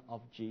one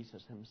of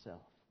Jesus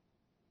himself.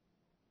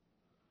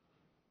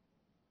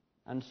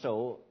 And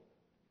so,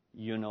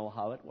 you know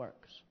how it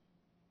works.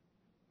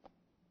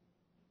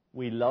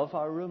 We love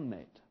our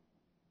roommate.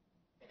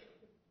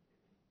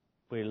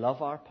 We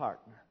love our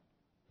partner.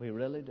 We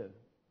really do.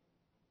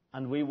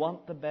 And we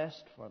want the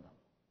best for them.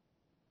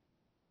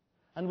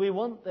 And we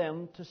want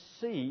them to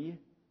see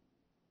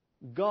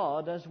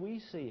God as we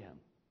see Him.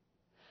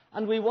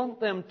 And we want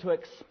them to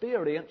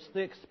experience the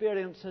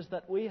experiences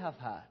that we have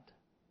had.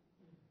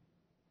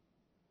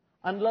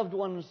 And loved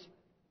ones,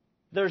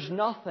 there's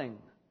nothing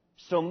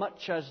so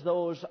much as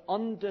those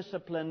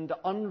undisciplined,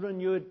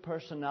 unrenewed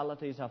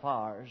personalities of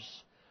ours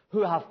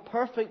who have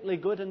perfectly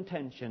good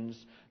intentions.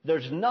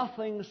 There's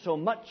nothing so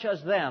much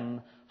as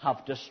them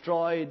have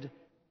destroyed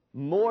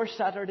more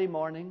Saturday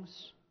mornings,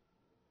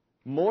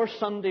 more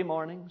Sunday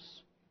mornings,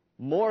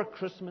 more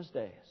Christmas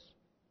days.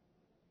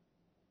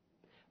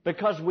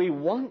 Because we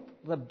want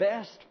the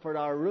best for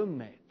our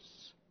roommates.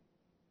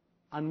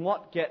 And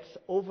what gets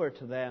over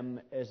to them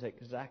is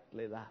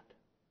exactly that.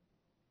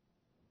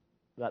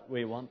 That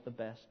we want the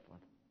best for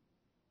them.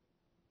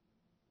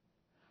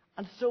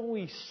 And so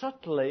we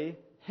subtly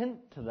hint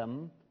to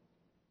them,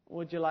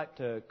 would you like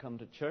to come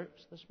to church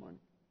this morning?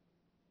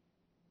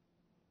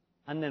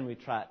 And then we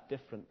try it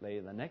differently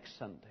the next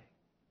Sunday.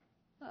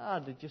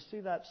 Did you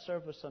see that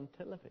service on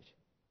television?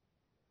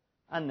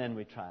 And then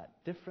we try it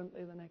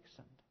differently the next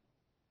Sunday.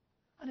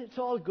 And it's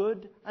all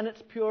good, and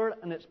it's pure,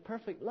 and it's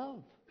perfect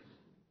love.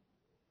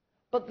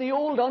 But the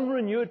old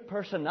unrenewed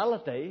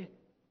personality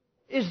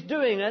is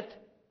doing it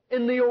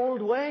in the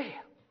old way.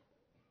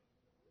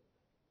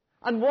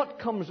 And what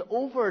comes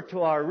over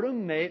to our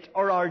roommate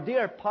or our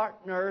dear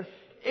partner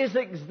is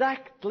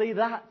exactly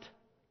that.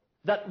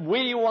 That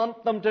we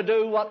want them to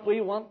do what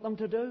we want them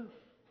to do.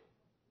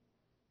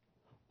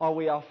 Or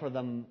we offer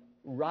them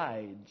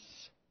rides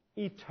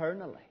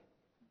eternally.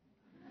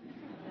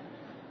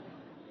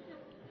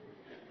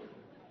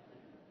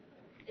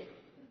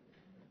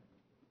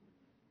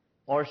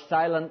 Or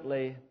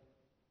silently,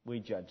 we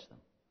judge them.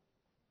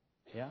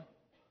 Yeah?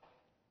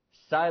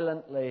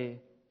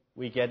 Silently,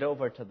 we get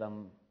over to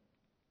them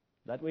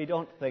that we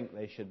don't think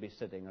they should be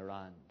sitting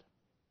around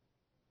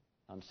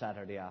on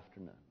Saturday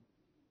afternoon.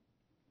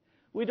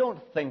 We don't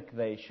think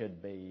they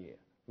should be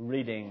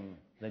reading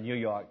the New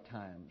York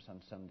Times on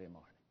Sunday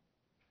morning.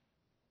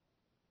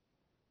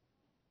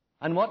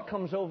 And what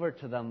comes over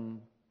to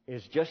them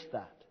is just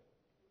that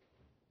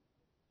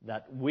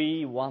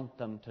we want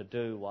them to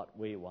do what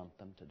we want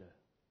them to do.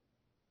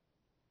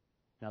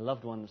 Now,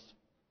 loved ones,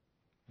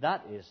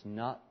 that is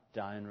not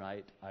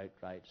downright,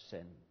 outright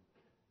sin.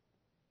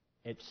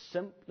 It's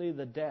simply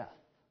the death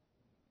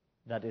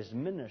that is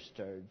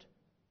ministered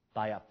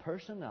by a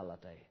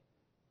personality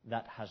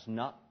that has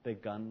not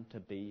begun to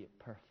be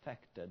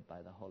perfected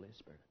by the Holy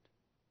Spirit.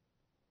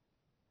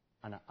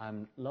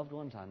 And loved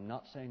ones, I'm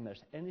not saying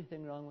there's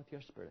anything wrong with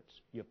your spirits.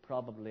 You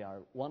probably are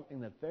wanting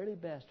the very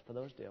best for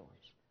those dear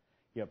ones.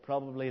 You're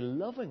probably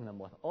loving them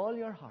with all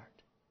your heart.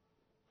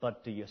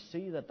 But do you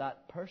see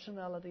that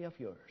personality of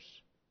yours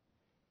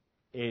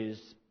is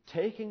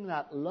taking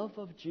that love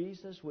of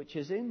Jesus which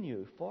is in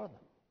you for them,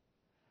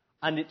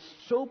 and it's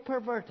so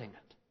perverting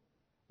it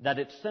that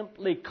it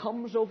simply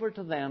comes over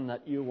to them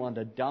that you want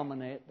to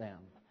dominate them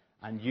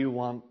and you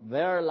want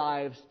their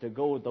lives to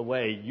go the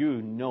way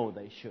you know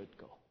they should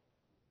go.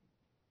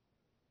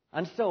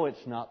 And so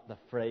it's not the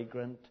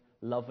fragrant,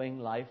 loving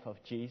life of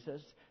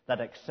Jesus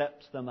that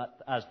accepts them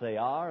as they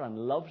are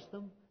and loves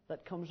them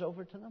that comes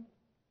over to them.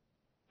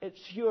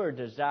 It's your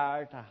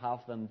desire to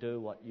have them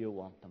do what you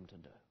want them to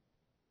do.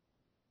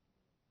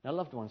 Now,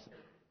 loved ones,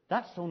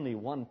 that's only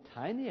one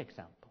tiny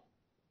example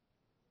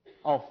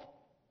of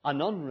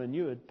an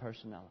unrenewed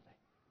personality,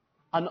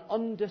 an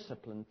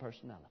undisciplined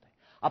personality,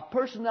 a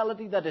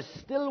personality that is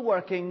still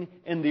working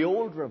in the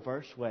old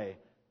reverse way.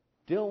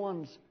 Dear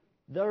ones,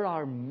 there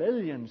are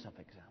millions of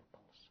examples.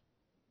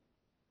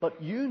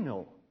 But you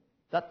know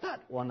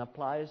that one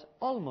applies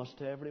almost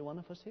to every one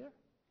of us here.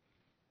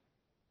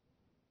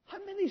 How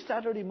many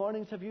Saturday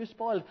mornings have you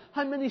spoiled?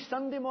 How many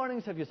Sunday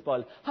mornings have you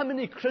spoiled? How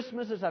many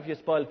Christmases have you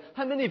spoiled?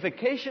 How many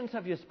vacations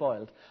have you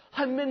spoiled?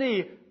 How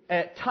many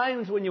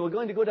times when you were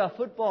going to go to a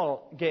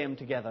football game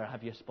together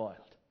have you spoiled?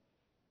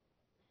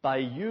 By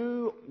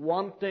you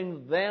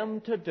wanting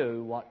them to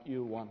do what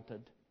you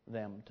wanted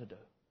them to do.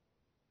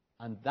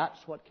 And that's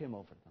what came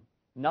over them.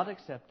 Not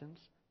acceptance,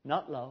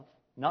 not love,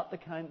 not the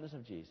kindness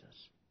of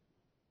Jesus,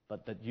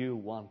 but that you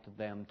want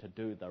them to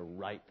do the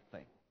right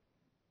thing.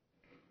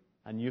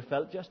 And you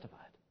felt justified.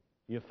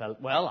 You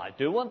felt, well, I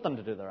do want them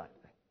to do the right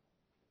thing.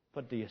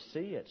 But do you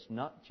see, it's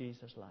not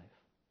Jesus' life.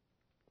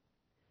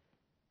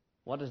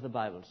 What does the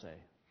Bible say?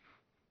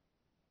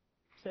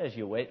 It says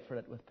you wait for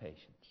it with patience.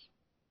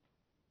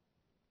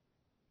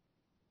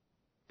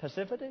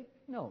 Passivity?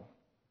 No.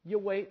 You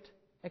wait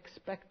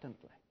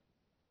expectantly.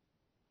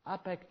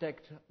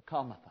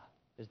 Apektekkomatha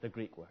is the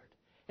Greek word.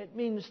 It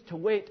means to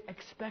wait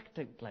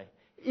expectantly,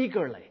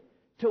 eagerly.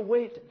 To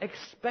wait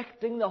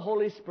expecting the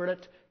Holy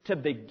Spirit to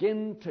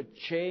begin to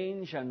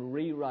change and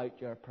rewrite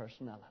your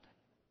personality.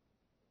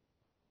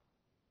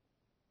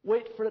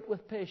 Wait for it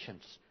with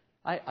patience.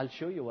 I'll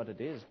show you what it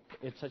is.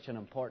 It's such an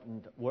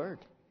important word.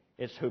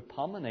 It's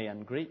hupomene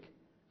in Greek.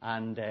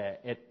 And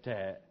it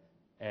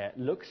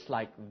looks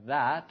like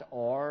that,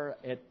 or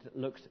it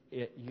looks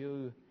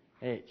U-H-U-P-O-M-E-N-E.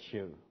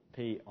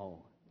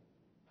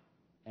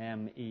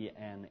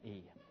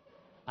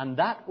 And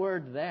that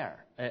word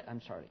there,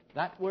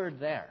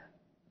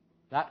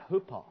 that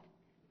hupo,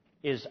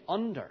 is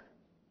under.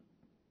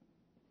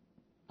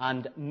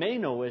 And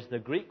meno is the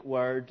Greek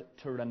word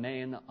to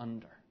remain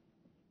under.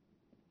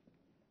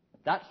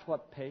 That's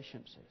what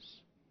patience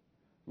is.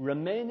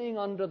 Remaining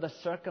under the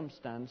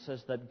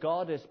circumstances that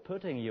God is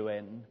putting you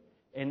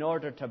in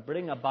order to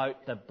bring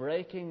about the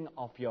breaking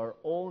of your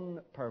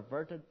own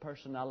perverted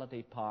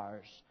personality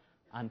powers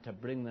and to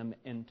bring them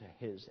into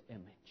His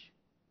image.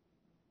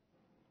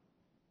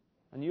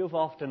 And you've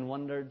often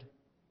wondered,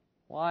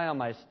 why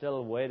am I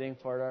still waiting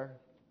for her?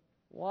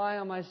 Why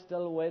am I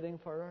still waiting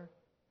for her?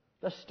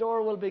 The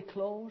store will be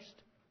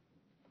closed.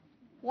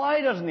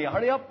 Why doesn't He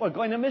hurry up? We're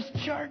going to miss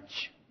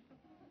church.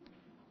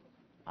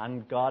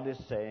 And God is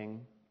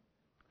saying,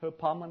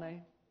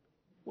 hupomene,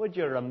 would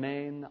you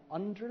remain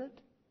under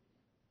it?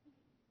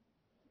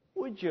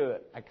 Would you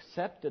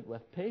accept it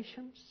with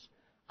patience?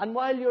 And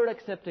while you're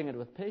accepting it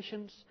with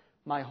patience,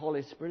 my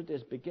Holy Spirit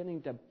is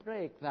beginning to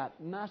break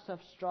that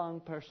massive, strong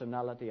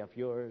personality of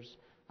yours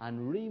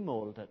and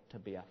remold it to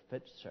be a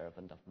fit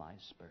servant of my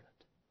Spirit.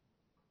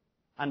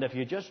 And if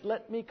you just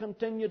let me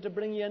continue to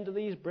bring you into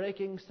these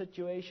breaking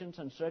situations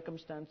and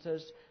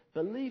circumstances,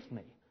 believe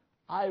me,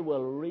 I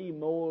will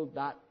remold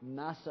that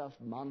massive,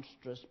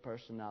 monstrous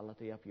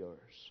personality of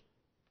yours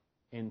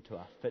into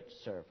a fit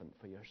servant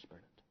for your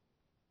Spirit.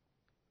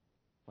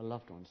 Well,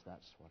 loved ones,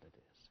 that's what it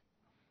is.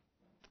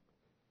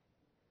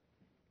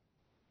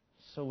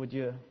 So would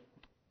you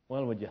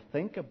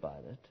think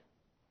about it?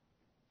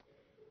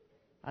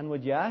 And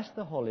would you ask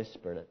the Holy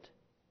Spirit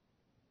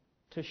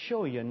to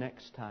show you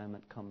next time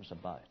it comes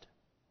about,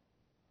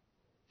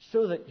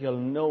 so that you'll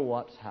know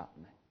what's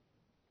happening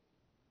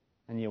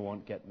and you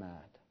won't get mad.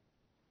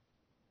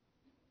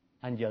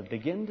 And you'll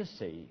begin to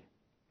see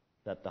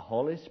that the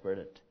Holy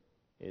Spirit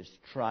is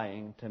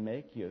trying to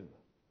make you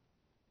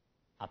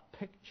a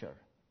picture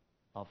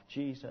of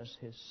Jesus,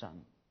 His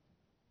Son,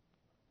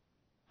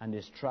 and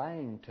is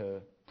trying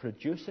to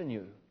produce in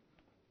you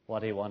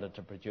what he wanted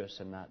to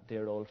produce in that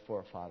dear old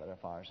forefather of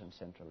ours in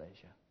Central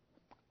Asia.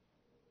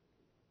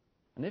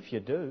 And if you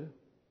do,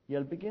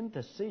 you'll begin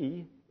to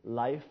see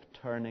life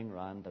turning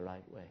round the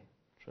right way,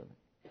 truly.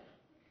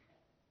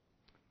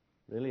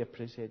 Really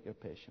appreciate your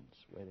patience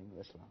waiting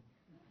this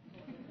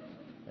long.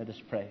 Let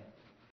us pray.